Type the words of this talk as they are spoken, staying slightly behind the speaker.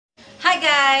Hi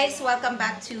guys! Welcome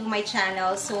back to my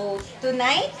channel. So,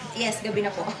 tonight, yes, gabi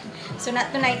na po. So,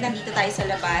 tonight, nandito tayo sa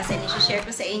labas and i-share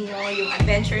ko sa inyo yung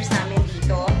adventures namin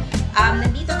dito.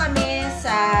 Nandito kami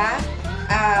sa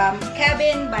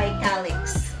Cabin by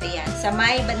Calix. Ayan, sa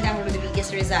may bandang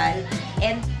Rodriguez Rizal.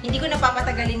 And hindi ko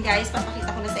napapatagalin guys,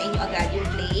 papakita ko na sa inyo agad yung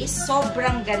place.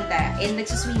 Sobrang ganda. And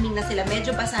nagsuswimming na sila.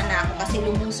 Medyo basa na ako kasi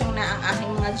lumusong na ang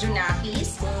aking mga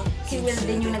junakis. Si Will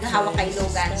din yung naghahawak kay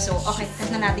Logan. So, okay,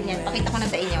 cut na natin yan. Pakita ko na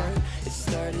sa inyo.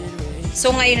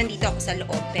 So, ngayon nandito ako sa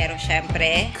loob. Pero,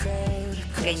 syempre,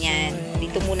 ganyan.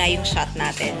 Dito muna yung shot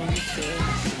natin.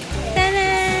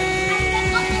 Tada!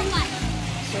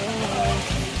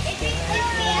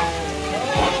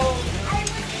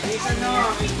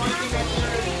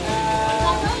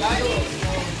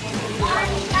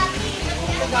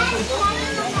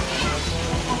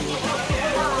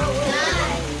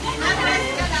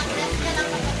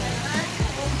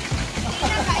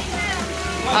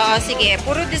 Oo, sige.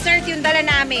 Puro dessert yung dala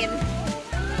namin.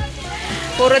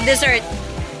 Puro dessert.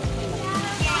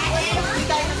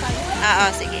 Oo,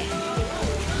 sige.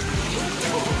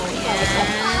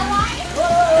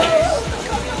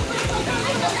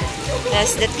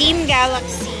 That's the Team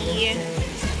Galaxy.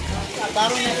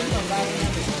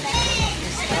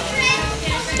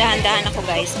 Dahan-dahan ako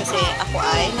guys kasi ako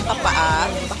ay nakapaa.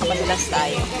 Baka madulas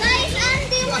tayo.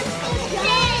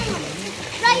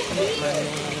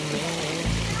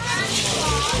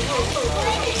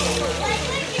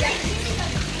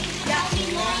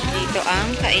 Dito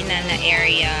ang kainan na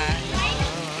area.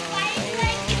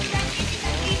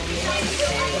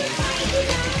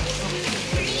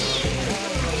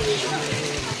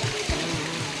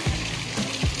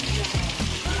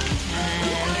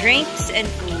 And drinks and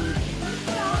food.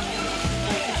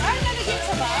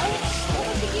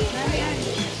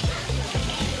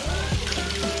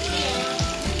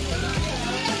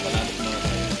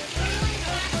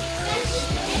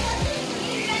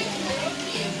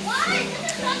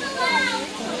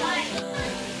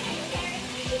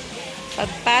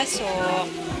 Pagpasok.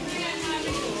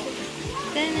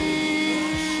 Tanan!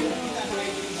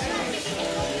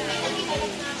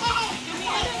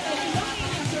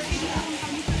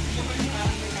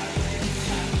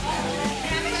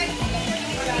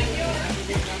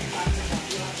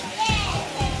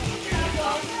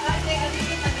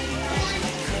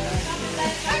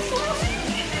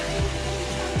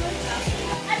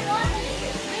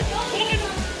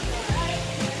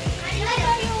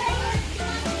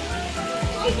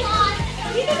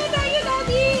 Dito na tayo,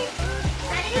 Daddy!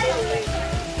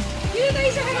 Dito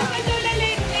tayo sa harapan nyo,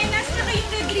 Lalek. Eh, nasa na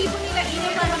kayong nagribo nila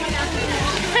ino para malapit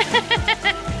na.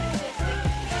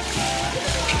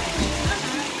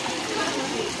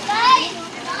 Guys!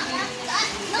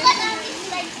 Mga dami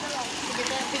slides na lang.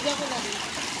 Sige, bigyan ko na.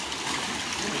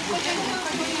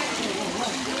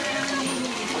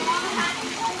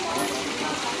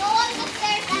 No one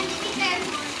upstairs and be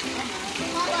careful.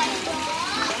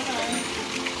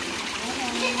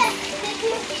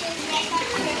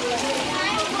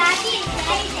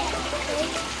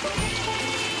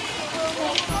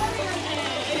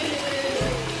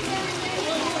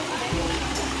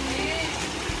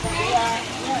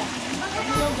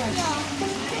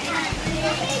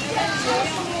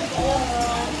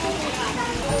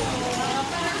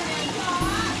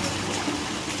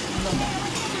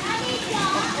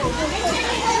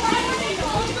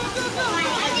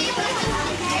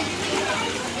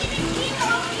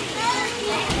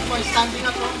 Standing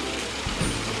up.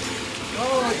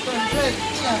 Oh, it's going great.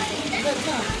 Yeah, great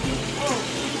now.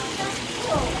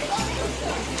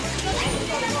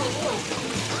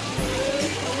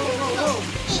 Oh.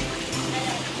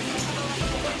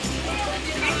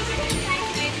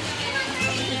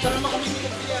 Picture mo kami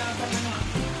dito, Pia.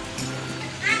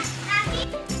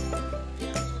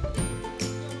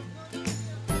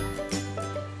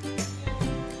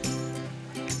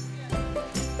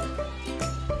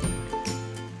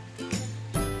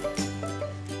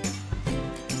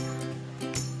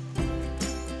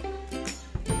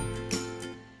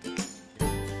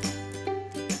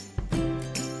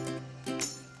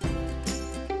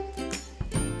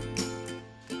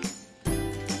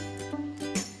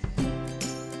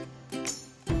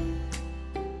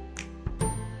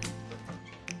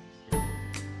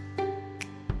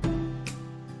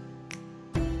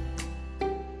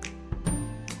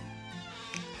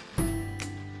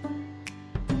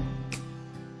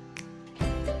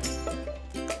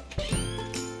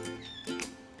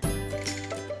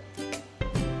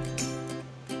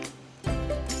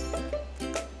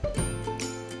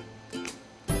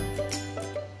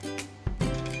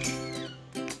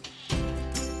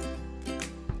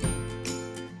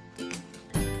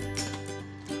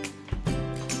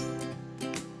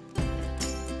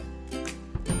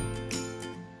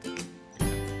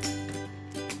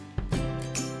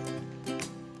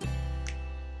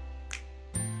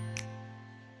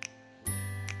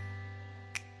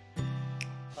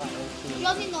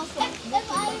 Johnny knows what. If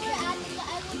I were Annika,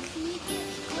 I would sneak it.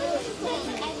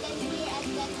 And then here, and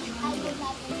then I would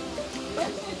not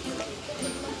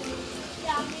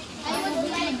I would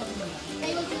like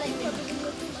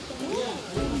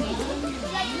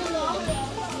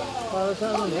Para sa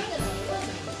ano, no?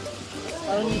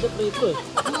 Parang hindi sa prito eh.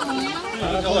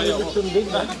 Para sa mga sundig.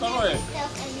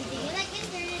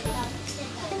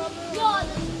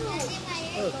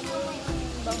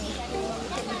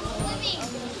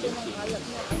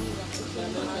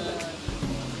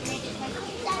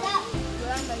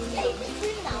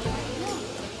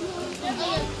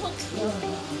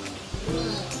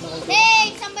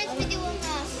 Hey, somebody's videoing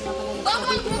us.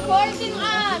 Someone's recording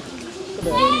us.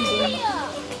 Hey!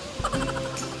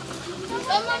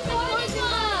 Someone's recording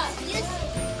us. Yes.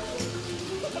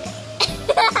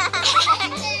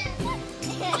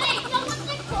 Hey, someone's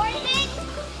recording.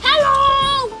 Hello.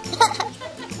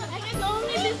 I can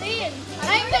only listen.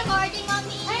 I'm recording on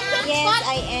me. Yes,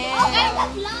 I am. Oh, I'm the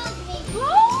vlog.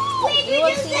 Wait, you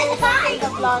just said hi.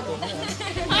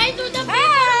 Hi to the people who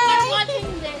are watching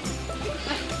this.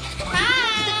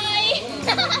 Hi!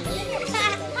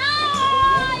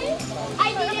 Hi! I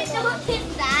didn't notice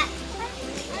that.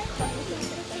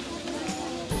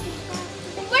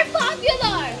 We're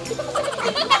popular!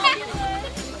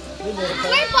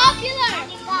 We're popular!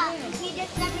 We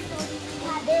just never told you we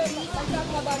had a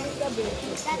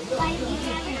That's why we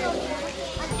never told you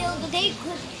until the day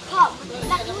could come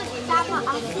that you would tama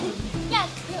us. Yes!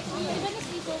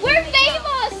 We're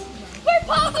famous! We're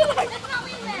popular! That's how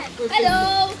we met!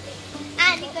 Hello!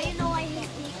 Annika, you know I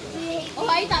hate you. We hate you. Oh,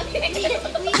 I thought you hate you.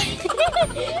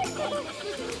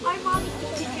 Our mom is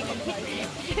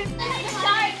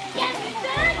Start! Yes,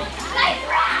 sir! Nice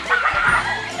rock!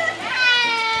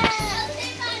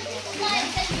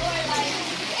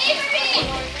 Avery!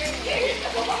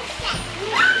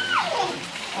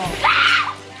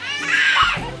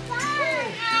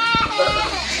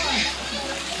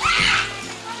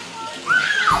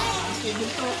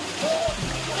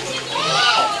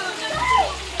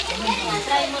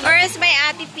 Where's my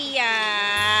ate Pia?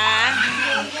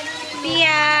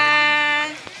 Pia!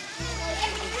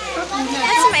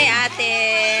 That's my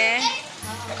ate.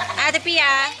 Ate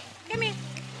Pia, come here.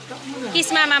 Kiss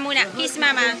mama muna. Kiss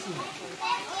mama.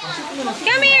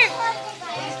 Come here.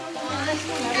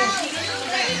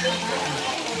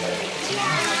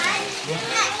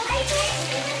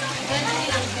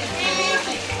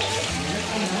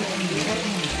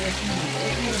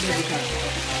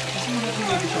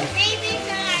 Baby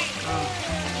guy!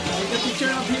 Take a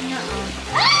picture of him nga.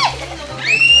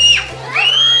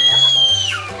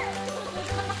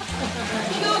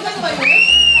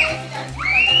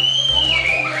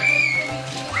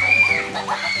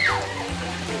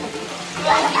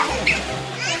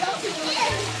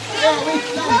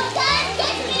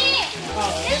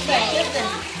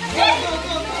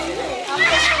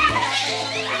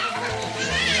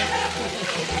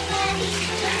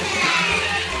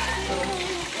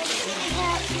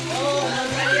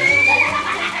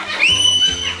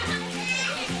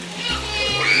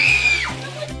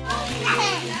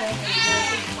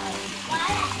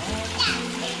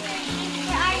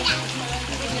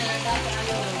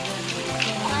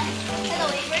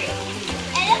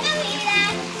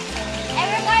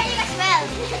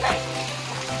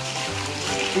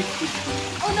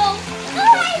 Oh no!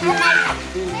 Oh my God!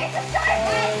 There's a shark!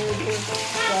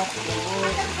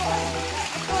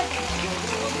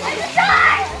 There's a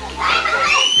shark!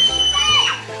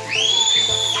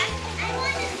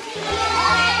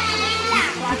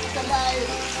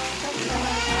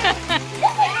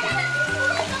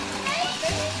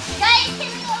 Guys, can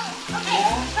we go? Okay,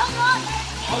 don't go.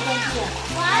 1, 2,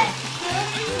 3.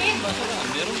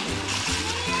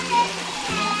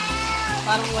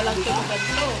 Parang walang tutugan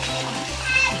to.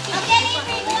 Okay,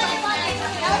 bring the water.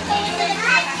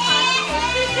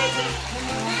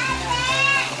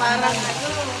 Parang ano.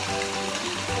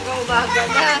 Umaga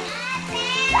na.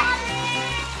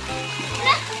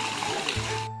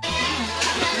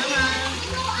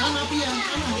 Mama, Pia.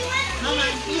 Mama,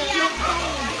 Pia.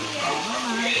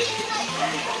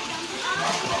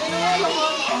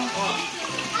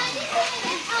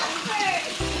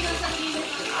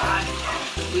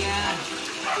 Yeah.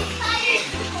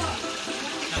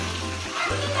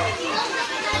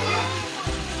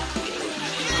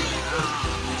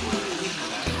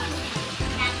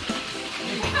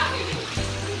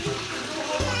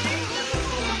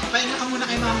 Pahinga ka muna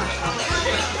kay mama.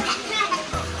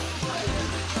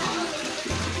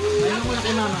 Pahinga muna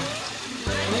kay mama.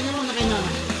 Pahinga muna kay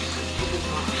mama.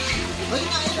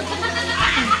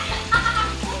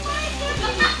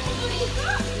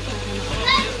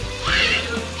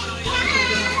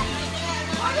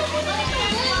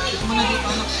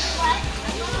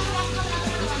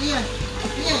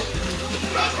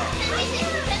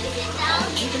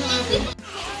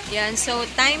 Ayan, so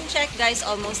time check guys,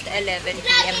 almost 11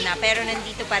 PM na. Pero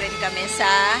nandito pa rin kami sa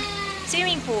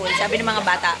swimming pool. Sabi ng mga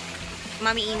bata,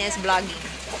 Mami Ines vlogging.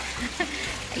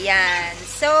 Ayan,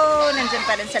 so nandyan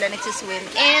pa rin sila nagsiswim.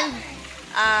 And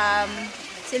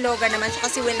si Logan naman,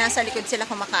 tsaka si Will, nasa likod sila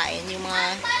kumakain. Yung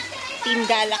mga Team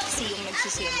Galaxy yung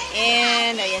nagsiswim.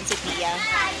 And ayan si Tia.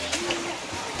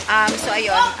 So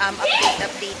ayun,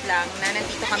 update lang na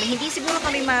nandito kami. Hindi siguro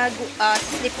kami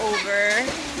mag-sleep over,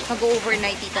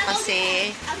 mag-overnight dito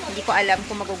kasi hindi ko alam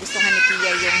kung magugustuhan ni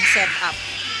Tia yung setup.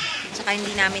 Tsaka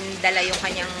hindi namin dala yung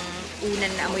kanyang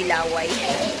unan na amoy laway.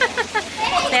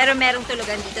 Pero merong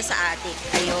tulugan dito sa attic.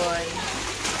 Ayun.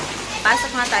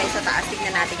 Pasok nga tayo sa taas.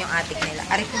 Tignan natin yung attic nila.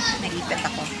 Aray ko, naipit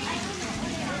ako.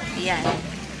 Ayan.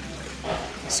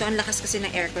 So, ang lakas kasi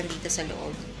ng aircon dito sa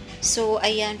loob. So,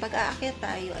 ayan, pag aakyat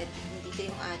tayo, at dito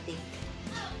yung attic.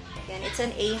 Ayan, it's an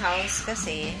A house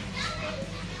kasi,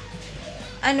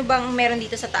 ano bang meron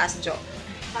dito sa taas, Jo?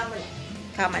 Kama lang.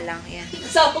 Kama lang, ayan.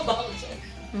 Kasama ba ako dyan?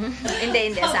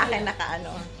 Hindi, sa akin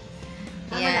nakaano.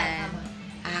 Ayan.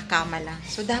 Kama lang.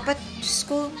 So, dapat, Diyos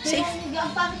ko, safe. Hindi,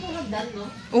 ang pangit yung hagdan, no?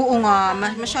 Oo nga,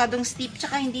 masyadong steep,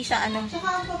 tsaka hindi siya, ano.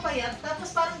 Tsaka ang papayat,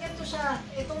 tapos parang ganito siya.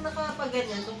 Itong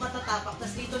nakapaganyan, itong katatapak,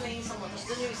 tapos dito na yung isa mo, tapos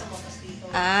doon yung isa mo, tapos dito.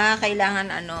 Kailangan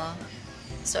ano.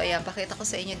 So, ayan, pakita ko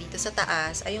sa inyo dito sa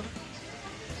taas. Ayun.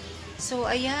 So,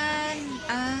 ayan,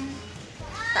 ang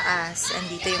taas.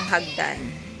 Andito yung hagdan.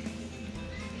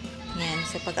 Ayan,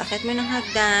 so pag-akit mo ng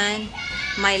hagdan,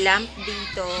 may lamp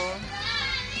dito.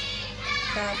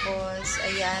 Tapos,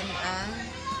 ayan ang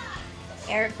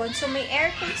aircon. So, may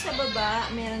aircon sa baba.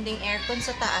 Meron ding aircon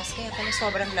sa taas. Kaya pala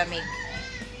sobrang lamig.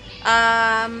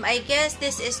 I guess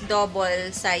this is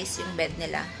double size yung bed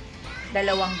nila.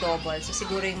 Dalawang double. So,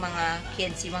 siguro yung mga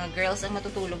kids, yung mga girls ang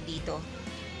matutulog dito.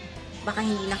 Baka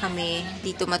hindi na kami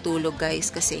dito matulog,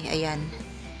 guys. Kasi, ayan.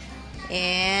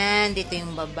 And, dito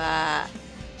yung baba.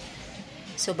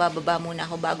 So, bababa muna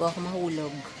ako bago ako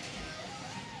mahulog.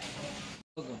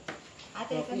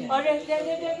 Let's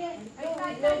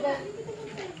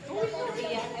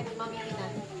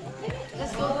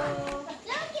go.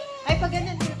 Ay, pag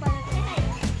ganyan, dito pa natin.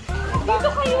 Dito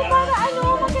kayo para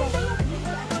ano, maganda yung...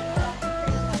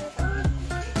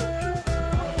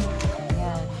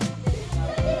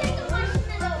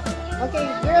 Okay,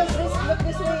 girls, look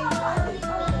this way.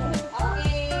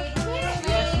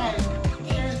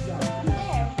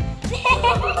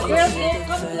 Girls,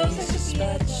 come closer to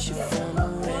Pia.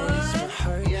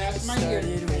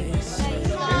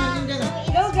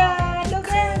 Logan!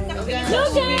 Logan!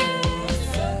 Logan!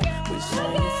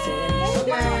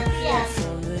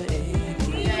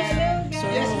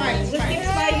 Just keep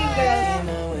smiling, girls.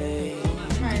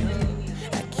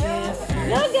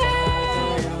 Logan!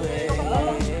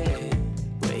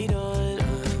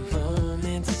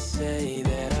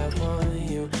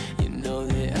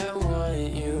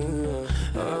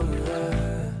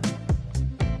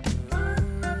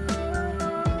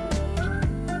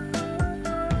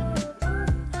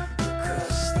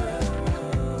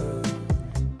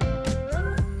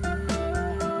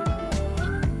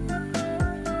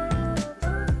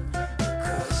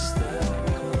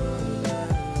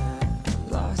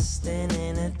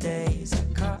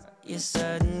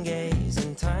 Sudden gaze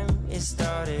and time it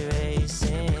started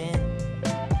racing,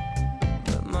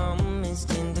 but moments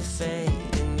tend to fade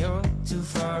and you're too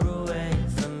far away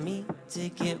from me to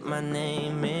get my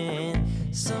name in.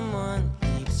 Someone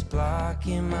keeps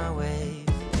blocking my way.